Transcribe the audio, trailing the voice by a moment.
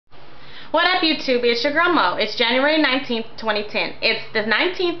What up, YouTube? It's your girl Mo. It's January 19th, 2010. It's the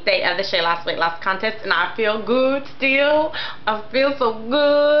 19th day of the Shayloss weight loss contest, and I feel good still. I feel so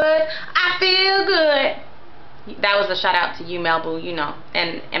good. I feel good. That was a shout out to you, Melboo, you know,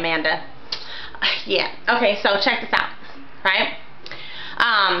 and Amanda. Yeah. Okay, so check this out, right?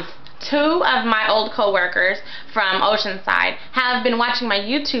 Two of my old co-workers from Oceanside have been watching my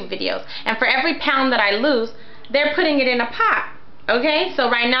YouTube videos, and for every pound that I lose, they're putting it in a pot. Okay, so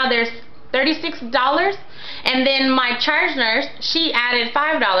right now there's $36, and then my charge nurse, she added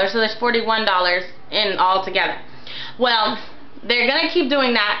 $5, so there's $41 in all together. Well, they're gonna keep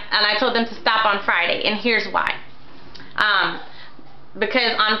doing that, and I told them to stop on Friday, and here's why.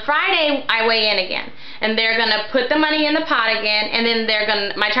 Because on Friday I weigh in again, and they're gonna put the money in the pot again, and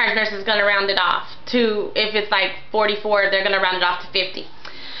then my charge nurse is gonna round it off to, if it's like 44, they're gonna round it off to 50,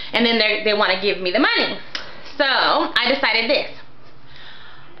 and then they want to give me the money. So I decided this.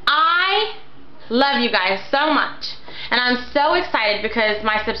 I love you guys so much, and I'm so excited because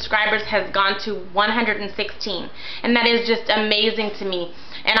my subscribers has gone to 116, and that is just amazing to me,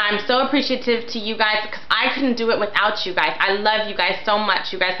 and I'm so appreciative to you guys because I couldn't do it without you guys. I love you guys so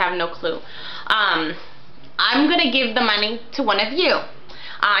much. You guys have no clue. I'm gonna give the money to one of you.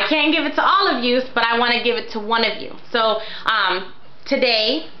 I can't give it to all of you, but I want to give it to one of you. So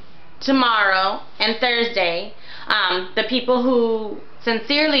today, tomorrow, and Thursday, the people who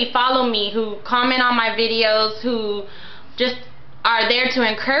sincerely follow me, who comment on my videos, who just are there to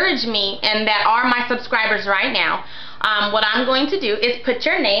encourage me, and that are my subscribers right now, what I'm going to do is put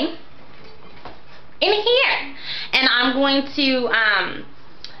your name in here, and I'm going to,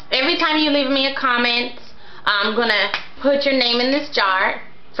 every time you leave me a comment, I'm going to put your name in this jar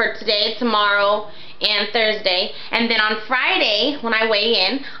for today, tomorrow, and Thursday, and then on Friday when I weigh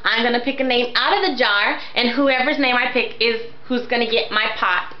in, I'm gonna pick a name out of the jar, and whoever's name I pick is who's gonna get my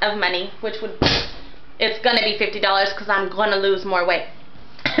pot of money, which it's gonna be $50 because I'm gonna lose more weight.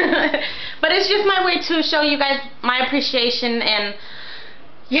 But it's just my way to show you guys my appreciation, and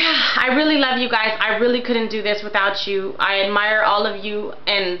yeah, I really love you guys. I really couldn't do this without you. I admire all of you,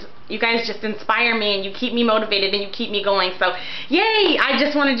 and you guys just inspire me, and you keep me motivated, and you keep me going. So yay! I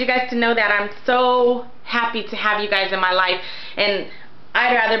just wanted you guys to know that I'm so happy to have you guys in my life, and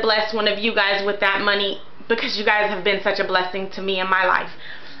I'd rather bless one of you guys with that money because you guys have been such a blessing to me in my life.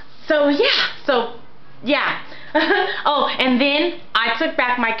 So yeah. Oh, and then I took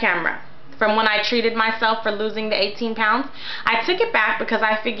back my camera from when I treated myself for losing the 18 pounds. I took it back because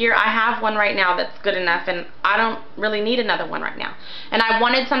I figure I have one right now that's good enough, and I don't really need another one right now. And I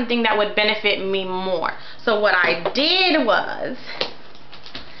wanted something that would benefit me more. So what I did was,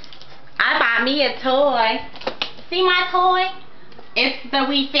 I bought me a toy. See my toy? It's the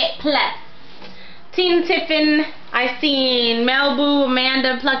Wii Fit Plus. Teen Tiffin, I seen Melboo,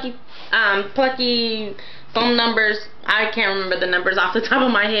 Amanda, Plucky, phone numbers. I can't remember the numbers off the top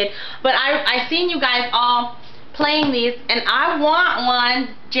of my head, but I seen you guys all playing these, and I want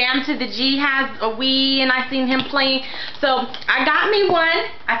one. Jam to the G has a Wii, and I seen him playing, so I got me one.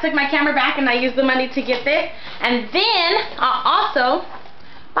 I took my camera back, and I used the money to get this, and then I also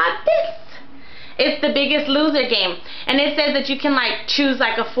bought this. It's the Biggest Loser game, and it says that you can like choose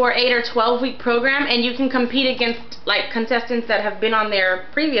like a 4, 8, or 12-week program, and you can compete against like contestants that have been on there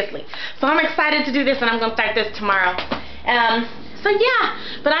previously. So I'm excited to do this, and I'm gonna start this tomorrow. So yeah,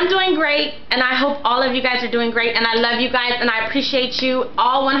 but I'm doing great, and I hope all of you guys are doing great, and I love you guys, and I appreciate you,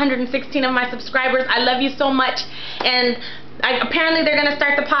 all 116 of my subscribers. I love you so much, and apparently they're gonna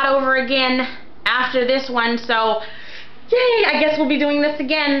start the pot over again after this one, so yay, I guess we'll be doing this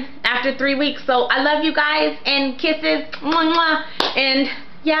again after 3 weeks. So I love you guys, and kisses, mwah, mwah, and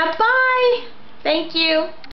yeah, bye. Thank you.